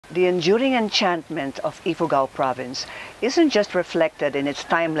The enduring enchantment of Ifugao province isn't just reflected in its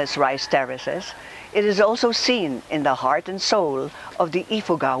timeless rice terraces, it is also seen in the heart and soul of the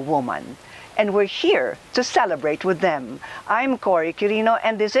Ifugao woman. And we're here to celebrate with them. I'm Cory, Quirino,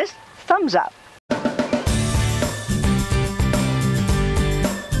 and this is Thumbs Up.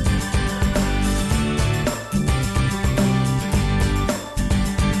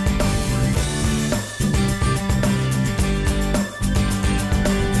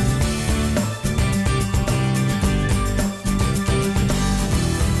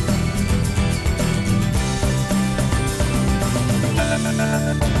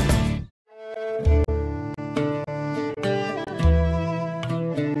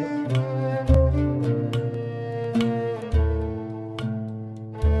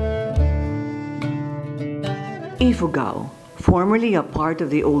 Ifugao, formerly a part of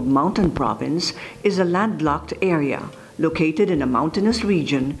the old mountain province, is a landlocked area located in a mountainous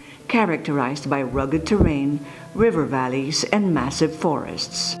region characterized by rugged terrain, river valleys, and massive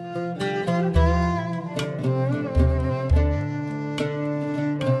forests.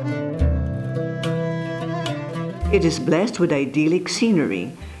 It is blessed with idyllic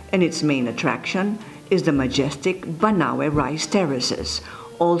scenery, and its main attraction is the majestic Banawe rice terraces,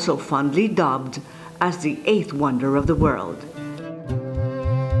 also fondly dubbed as the eighth wonder of the world.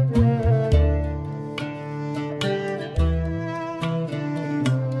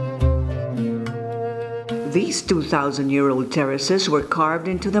 These 2,000-year-old terraces were carved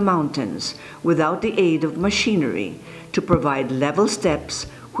into the mountains without the aid of machinery to provide level steps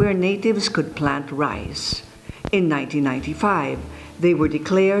where natives could plant rice. In 1995, they were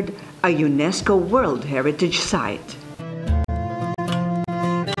declared a UNESCO World Heritage Site.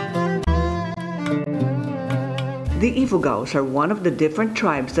 The Ifugaos are one of the different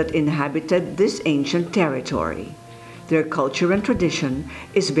tribes that inhabited this ancient territory. Their culture and tradition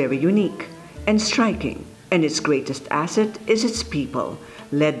is very unique and striking, and its greatest asset is its people,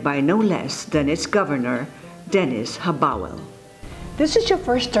 led by no less than its governor, Dennis Habawel. This is your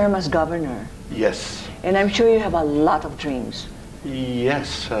first term as governor. Yes. And I'm sure you have a lot of dreams.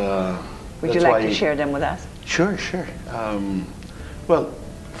 Yes. Would you like to share them with us? Sure. Well,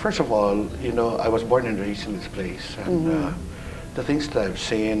 first of all, you know, I was born and raised in this place, and the things that I've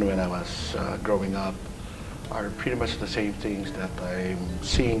seen when I was growing up are pretty much the same things that I'm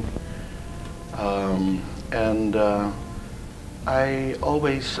seeing. I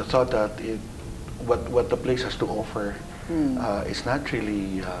always thought that what the place has to offer is not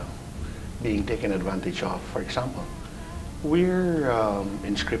really being taken advantage of. For example, we're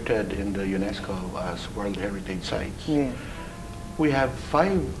inscripted in the UNESCO as World Heritage Sites. Yeah. We have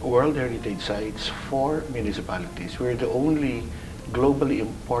 5 World Heritage Sites, 4 municipalities. We're the only globally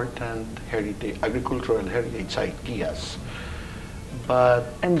important agricultural heritage site, GIAS.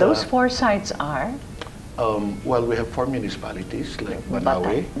 And those 4 sites are? Well, we have 4 municipalities like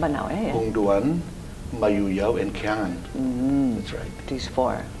Banawe, yeah. Hungduan, Mayuyao, and Kian. That's right. These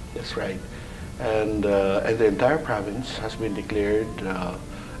 4. That's right. And the entire province has been declared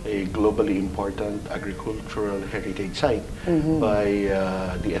a globally important agricultural heritage site by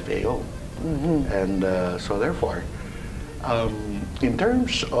the FAO. And so therefore, in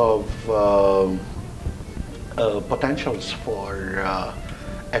terms of potentials for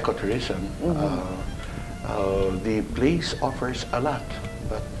ecotourism, the place offers a lot,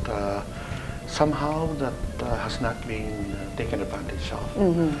 but somehow that has not been taken advantage of.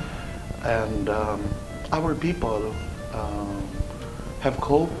 And our people have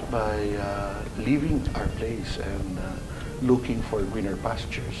coped by leaving our place and looking for greener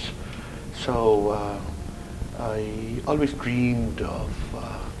pastures. So I always dreamed of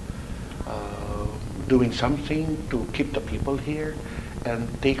doing something to keep the people here and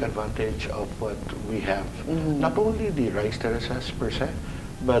take advantage of what we have. Not only the rice terraces per se,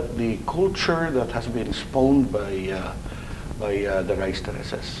 but the culture that has been spawned by the rice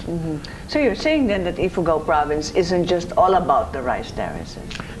terraces. So you're saying then that Ifugao province isn't just all about the rice terraces?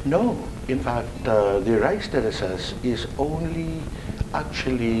 No, in fact, the rice terraces is only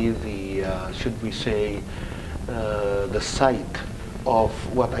actually the, should we say, the site of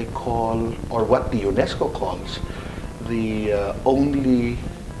what I call, or what the UNESCO calls, the only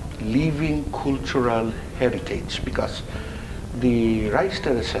living cultural heritage, because the rice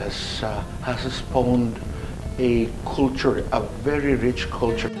terraces has spawned a culture, a very rich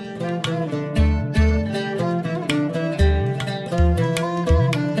culture.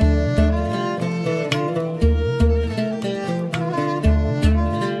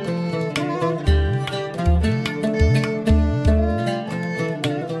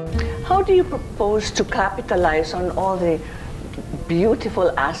 How do you propose to capitalize on all the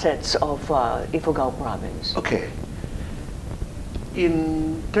beautiful assets of Ifugao province? Okay.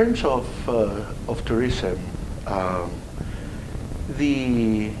 In terms of tourism,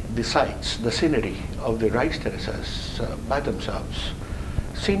 the sites, the scenery of the rice terraces by themselves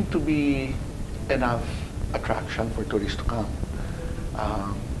seem to be enough attraction for tourists to come.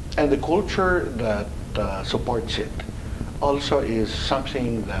 And the culture that supports it also is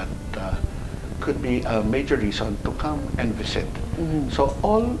something that could be a major reason to come and visit. So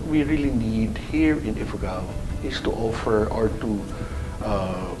all we really need here in Ifugao is to offer or to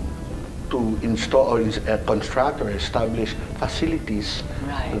install or construct or establish facilities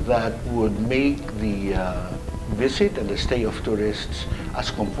that would make the visit and the stay of tourists as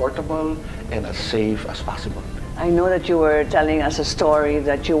comfortable and as safe as possible. I know that you were telling us a story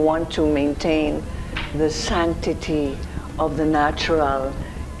that you want to maintain the sanctity of the natural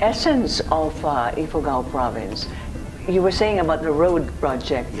essence of Ifugao province. You were saying about the road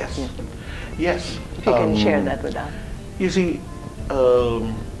project. Yes. Yes. If you can share that with us. You see,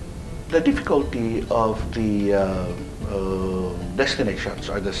 the difficulty of the destinations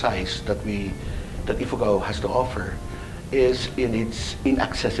or the sites that Ifugao has to offer is in its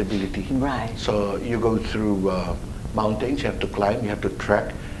inaccessibility. Right. So you go through mountains, you have to climb, you have to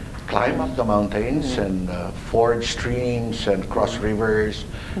trek, climb up the mountains and ford streams and cross rivers.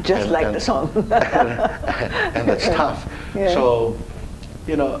 Just like the song. And that's tough. Yeah. So,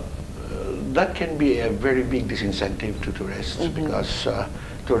 you know, that can be a very big disincentive to tourists because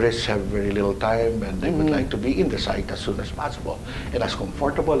tourists have very little time and they would like to be in the site as soon as possible and as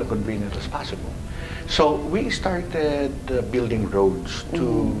comfortable and convenient as possible. So we started building roads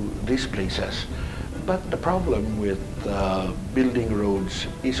to these places. But the problem with building roads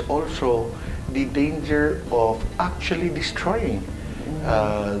is also the danger of actually destroying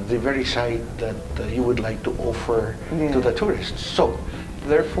the very site that you would like to offer to the tourists. So,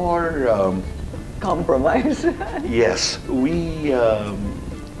 therefore, compromise. Yes, we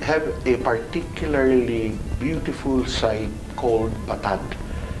have a particularly beautiful site called Batad.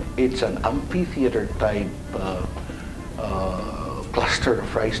 It's an amphitheater type cluster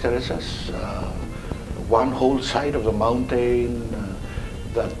of rice terraces. One whole side of the mountain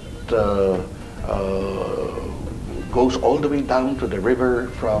that goes all the way down to the river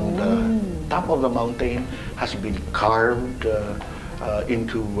from the top of the mountain has been carved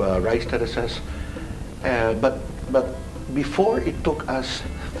into rice terraces. But before it took us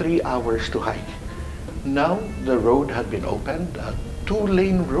 3 hours to hike. Now the road had been opened, a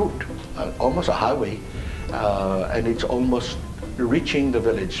 2-lane road, almost a highway, and it's almost reaching the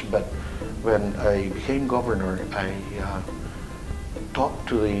village. But when I became governor, I talked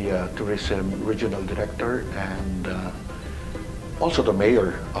to the tourism regional director and also the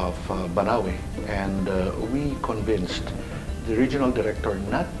mayor of Banawe, and we convinced the regional director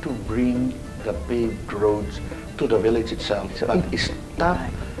not to bring the paved roads to the village itself, but stop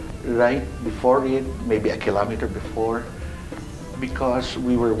right before it, maybe a kilometer before, because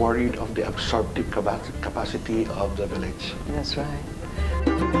we were worried of the absorptive capacity of the village. That's right.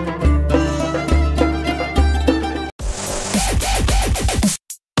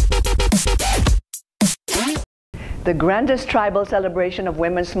 The grandest tribal celebration of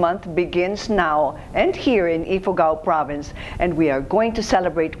Women's Month begins now and here in Ifugao province, and we are going to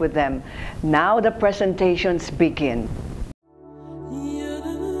celebrate with them. Now the presentations begin.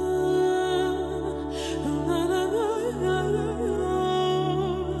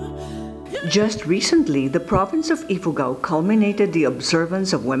 Just recently, the province of Ifugao culminated the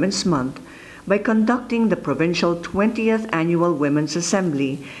observance of Women's Month by conducting the provincial 20th Annual Women's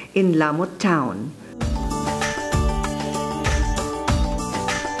Assembly in Lamot Town.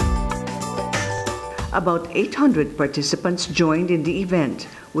 About 800 participants joined in the event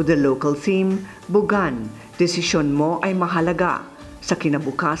with the local theme, Bugan, Desisyon Mo Ay Mahalaga. Sa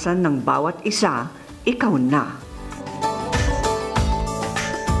kinabukasan ng bawat isa, ikaw na.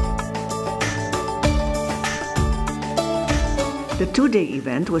 The two-day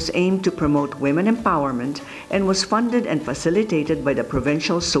event was aimed to promote women empowerment and was funded and facilitated by the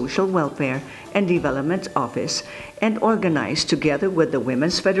Provincial Social Welfare and Development Office and organized together with the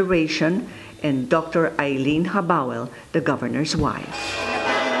Women's Federation and Dr. Eileen Habawel, the governor's wife.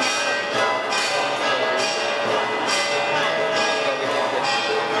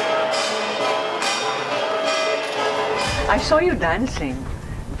 I saw you dancing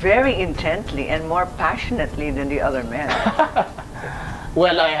very intently and more passionately than the other men.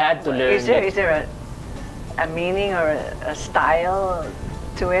 Well, I had to learn. Is there a meaning or a style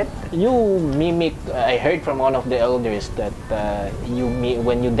to it? You mimic. I heard from one of the elders that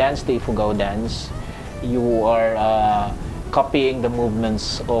when you dance the Ifugao dance, you are copying the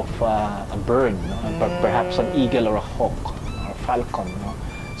movements of a bird, no? Perhaps an eagle or a hawk or falcon. No?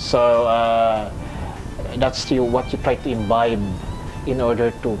 So that's what you try to imbibe in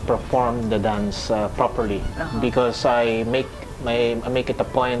order to perform the dance properly. Because I make it a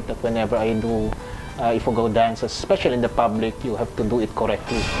point that whenever I do Ifugao dances, especially in the public, you have to do it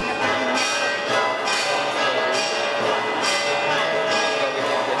correctly.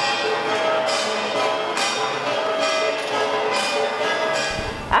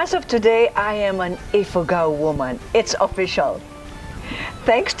 As of today, I am an Ifugao woman. It's official.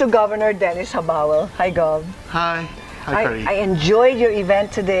 Thanks to Governor Dennis Habawel. Hi, Gov. Hi. Hi, Cory. I enjoyed your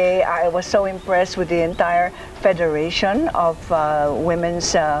event today. I was so impressed with the entire Federation of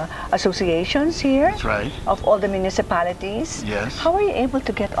Women's Associations here. That's right. Of all the municipalities. Yes. How are you able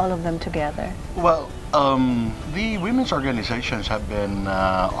to get all of them together? Well, the women's organizations have been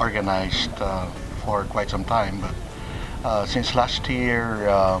organized for quite some time, but since last year,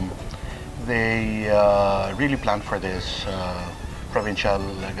 they really planned for this provincial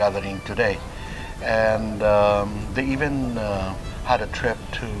gathering today. And they even had a trip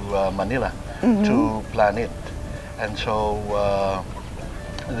to Manila to plan it. And so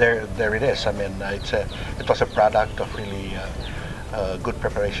there it is. I mean, it was a product of really good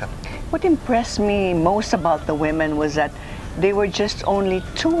preparation. What impressed me most about the women was that they were just only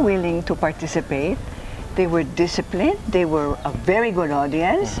too willing to participate. They were disciplined. They were a very good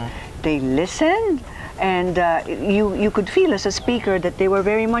audience. They listened. And you could feel as a speaker that they were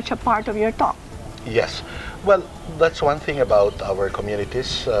very much a part of your talk. Yes. Well, that's one thing about our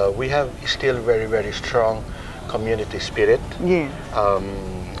communities. We have still very, very strong community spirit. Yeah.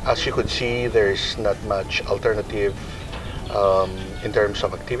 As you could see, there's not much alternative in terms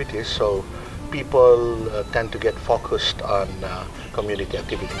of activities, so people tend to get focused on community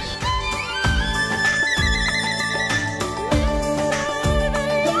activities.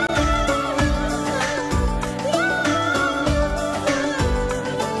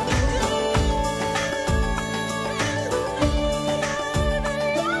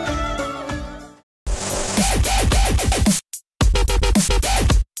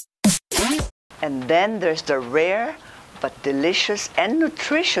 And then there's the rare but delicious and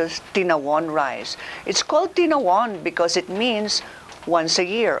nutritious tinawon rice. It's called tinawon because it means once a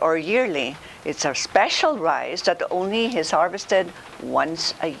year or yearly. It's a special rice that only is harvested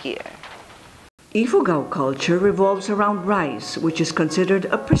once a year. Ifugao culture revolves around rice, which is considered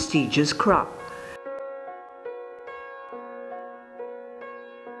a prestigious crop.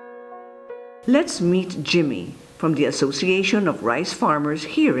 Let's meet Jimmy from the Association of Rice Farmers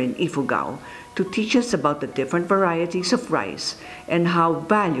here in Ifugao to teach us about the different varieties of rice and how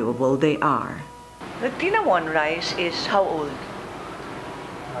valuable they are. The tinawon rice is how old?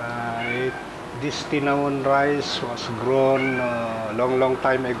 This tinawon rice was grown a long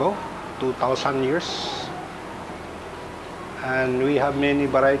time ago, 2,000 years. And we have many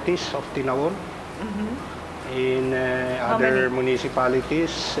varieties of tinawon. In other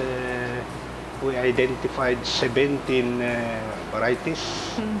municipalities, we identified 17 varieties.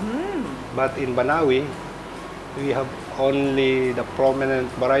 But in Banawi, we have only the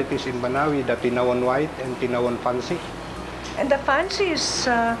prominent varieties in Banawi, the tinawon white and tinawon fancy. And the fancy is,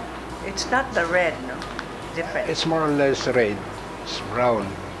 it's not the red, no? Different. It's more or less red, it's brown.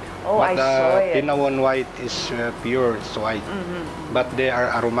 Oh, but I saw it. the tinawon white is pure, it's white. But they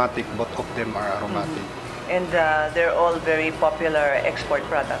are aromatic, both of them are aromatic. And they're all very popular export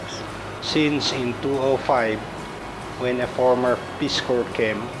products. Since in 2005, when a former Peace Corps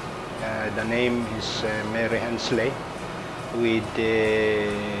came, the name is Mary Hensley, with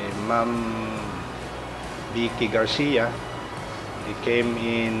Ma'am Vicky Garcia. They came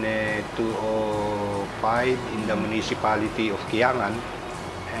in 2005 in the municipality of Kiangan,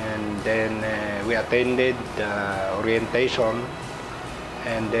 and then we attended the orientation,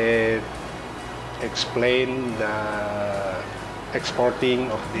 and they explained the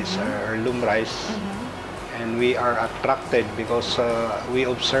exporting of this heirloom rice. And we are attracted because we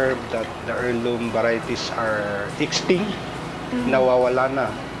observed that the heirloom varieties are extinct, nawawala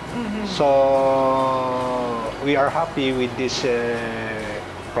na. So we are happy with this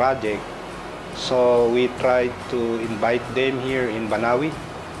project. So we tried to invite them here in Banawi,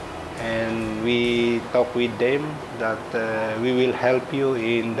 and we talked with them that we will help you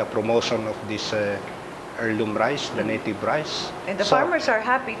in the promotion of this heirloom rice, the native rice. And the farmers are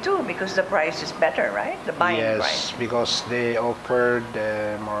happy too because the price is better, right? The buying price. Yes, because they offered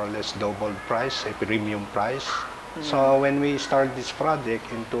more or less double price, a premium price. So when we started this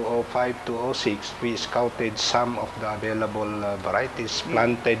project in 2005 to 2006, we scouted some of the available varieties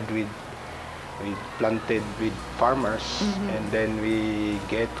planted with We planted with farmers, and then we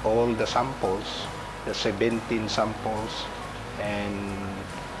get all the samples, the 17 samples, and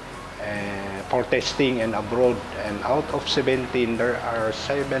for testing and abroad. And out of 17, there are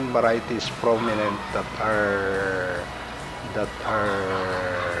 7 varieties prominent that are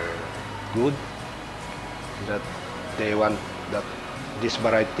good, that they want that these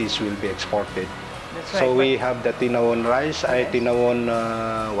varieties will be exported. That's right. So we have the Tinawon rice, Tinawon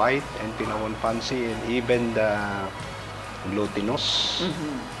white, and Tinawon fancy, and even the glutinous.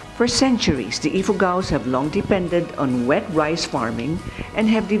 For centuries, the Ifugaos have long depended on wet rice farming and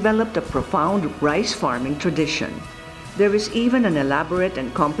have developed a profound rice farming tradition. There is even an elaborate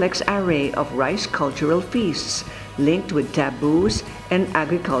and complex array of rice cultural feasts linked with taboos and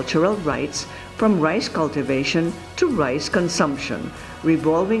agricultural rites, from rice cultivation to rice consumption,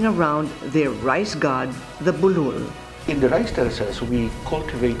 revolving around their rice god, the bulul. In the rice terraces, we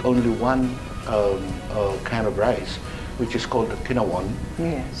cultivate only one kind of rice, which is called the Tinawon.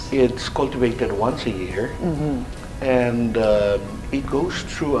 Yes. It's cultivated once a year, and it goes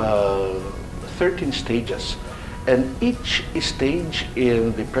through 13 stages. And each stage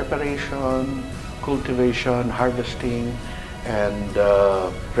in the preparation, cultivation, harvesting, and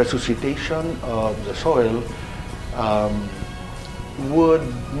resuscitation of the soil would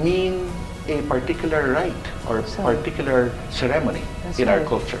mean a particular rite or particular ceremony in our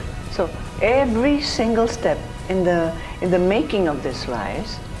culture. So every single step in the making of this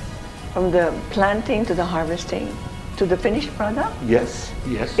rice, from the planting to the harvesting to the finished product, Yes,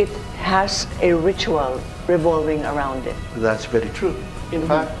 yes. it has a ritual revolving around it. That's very true. In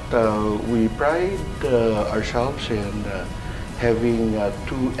fact, we pride ourselves in having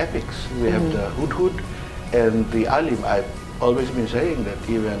 2 epics. We have the Hudhud and the Alim. I've always been saying that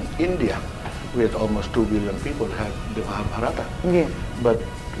even India, with almost 2 billion people, have the Mahabharata. Yeah. But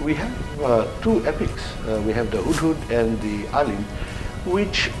we have 2 epics. We have the Hudhud and the Alim,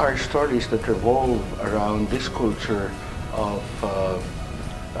 which are stories that revolve around this culture of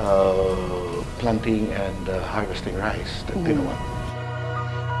planting and harvesting rice, the Tinawon.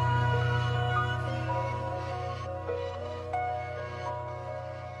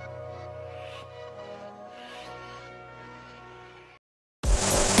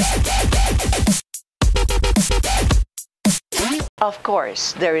 Of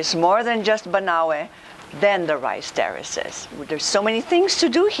course, there is more than just Banawe than the rice terraces. There's so many things to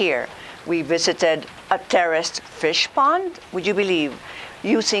do here. We visited a terraced fish pond, would you believe,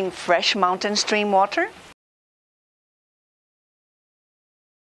 using fresh mountain stream water.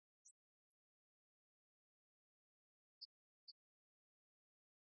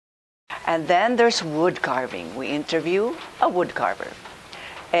 And then there's wood carving. We interview a wood carver.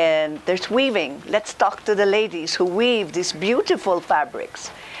 And there's weaving. Let's talk to the ladies who weave these beautiful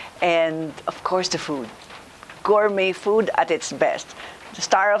fabrics. And of course, the food. Gourmet food at its best. The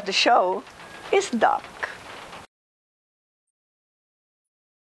star of the show is duck.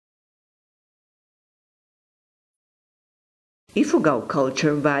 Ifugao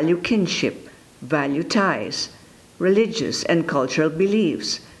culture value kinship, value ties, religious and cultural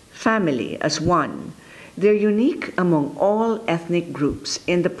beliefs, family as one. They're unique among all ethnic groups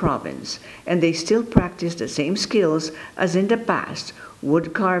in the province, and they still practice the same skills as in the past,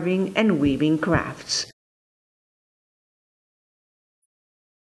 wood carving and weaving crafts.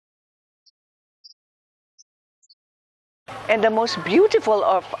 And the most beautiful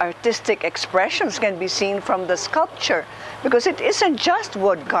of artistic expressions can be seen from the sculpture, because it isn't just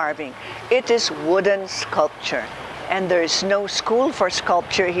wood carving, it is wooden sculpture. And there is no school for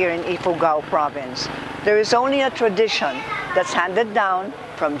sculpture here in Ifugao province. There is only a tradition that's handed down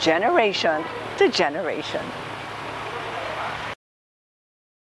from generation to generation.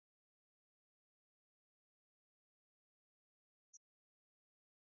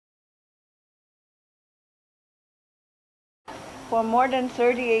 For more than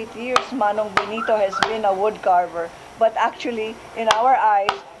 38 years, Manong Benito has been a wood carver, but actually, in our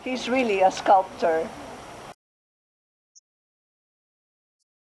eyes, he's really a sculptor.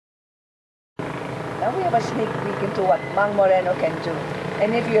 Now we have a sneak peek into what Mang Moreno can do.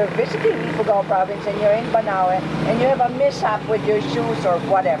 And if you're visiting Ifugao province and you're in Banawe and you have a mishap with your shoes or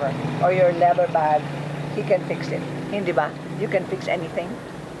whatever, or your leather bag, he can fix it. Hindi ba? You can fix anything?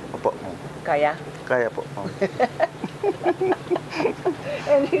 Opo. Kaya? Kaya po.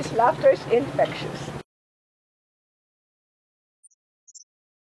 And his laughter is infectious.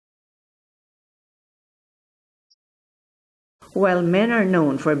 While men are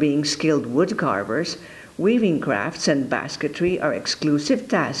known for being skilled wood carvers, weaving crafts and basketry are exclusive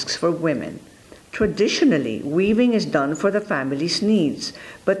tasks for women. Traditionally, weaving is done for the family's needs,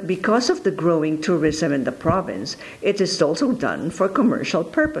 but because of the growing tourism in the province, it is also done for commercial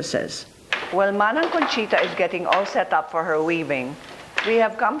purposes. While Manang Conchita is getting all set up for her weaving, we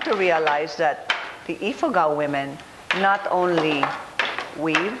have come to realize that the Ifugao women not only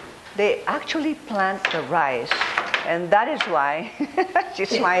weave, they actually plant the rice. And that is why she's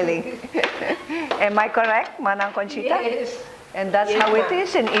smiling. Am I correct, Manang Conchita? Yes. And that's how it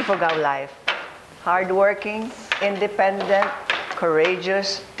is in Ifugao life. Hardworking, independent,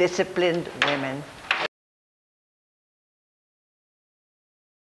 courageous, disciplined women.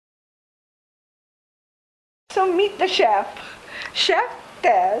 So meet the chef. Chef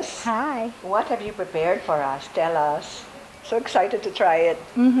Tess. Hi. What have you prepared for us? Tell us. So excited to try it.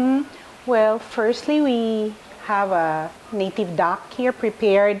 Well, firstly, we have a native duck here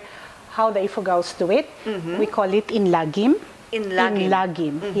prepared how the Ifugaos do it. We call it inlagim.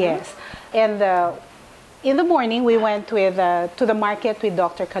 Inlagim, yes. And in the morning, we went to the market with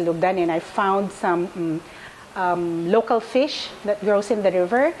Dr. Kalugdan, and I found some local fish that grows in the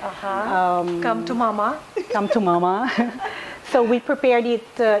river. Come to mama. Come to mama. So we prepared it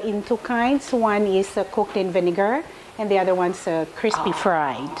in two kinds. One is cooked in vinegar, and the other one's crispy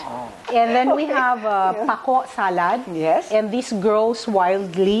fried. And then we have pako salad. Yes. And this grows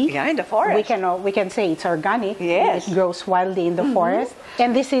wildly. Yeah, in the forest. We can say it's organic. Yes. It grows wildly in the forest.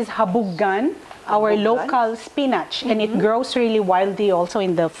 And this is habugan, our local spinach, and it grows really wildly also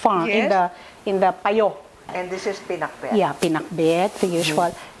in the farm, Yes. in the payo. And this is pinakbet. Yeah, pinakbet, the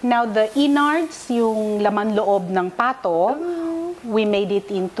usual. Now, the innards, yung laman loob ng pato, we made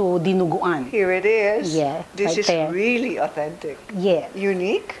it into dinuguan. Here it is. Yeah, This right is there. really authentic. Yes.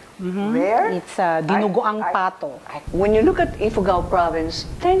 Unique. Rare. It's dinuguang pato. When you look at Ifugao province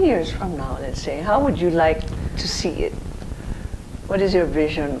 10 years from now, let's say, how would you like to see it? What is your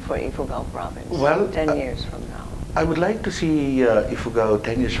vision for Ifugao province Well, 10 years from now? I would like to see Ifugao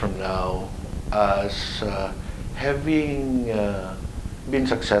 10 years from now as having been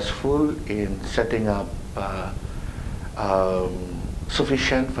successful in setting up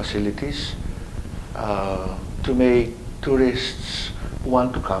sufficient facilities to make tourists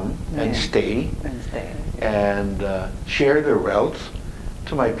want to come and stay and share their wealth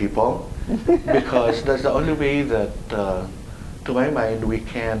to my people, because that's the only way that, to my mind, we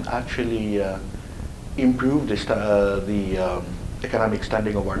can actually improve the economic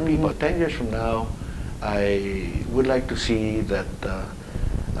standing of our people. 10 years from now, I would like to see that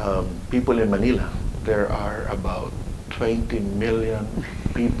people in Manila, there are about 20 million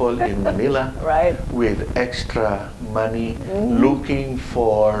people in Manila Right. with extra money looking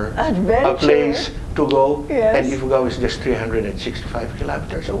for Adventure. a place to go. Yes. And Ifugao is just 365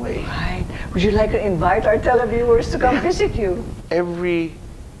 kilometers away. Right. Would you like to invite our televiewers to come visit you? Every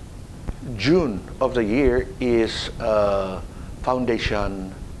June of the year is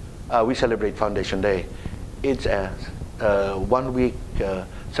Foundation. We celebrate Foundation Day. It's a 1-week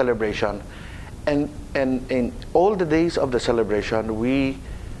celebration, and in all the days of the celebration, we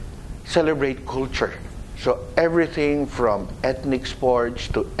celebrate culture. So everything from ethnic sports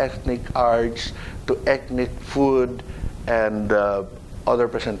to ethnic arts to ethnic food and other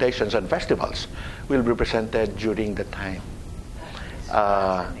presentations and festivals will be presented during the time.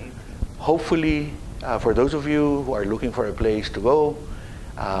 Hopefully, for those of you who are looking for a place to go,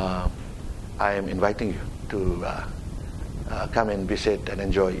 I am inviting you to come and visit and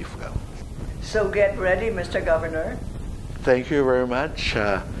enjoy Ifugao. So get ready, Mr. Governor. Thank you very much.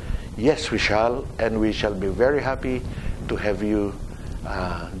 Yes, we shall, and we shall be very happy to have you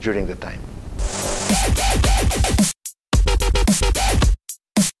during the time.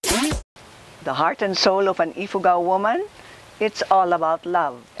 The heart and soul of an Ifugao woman, it's all about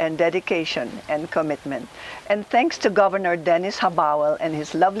love and dedication and commitment. And thanks to Governor Dennis Habawal and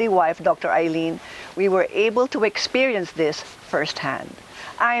his lovely wife, Dr. Eileen, we were able to experience this firsthand.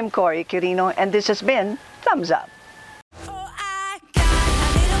 I am Cory Quirino, and this has been Thumbs Up.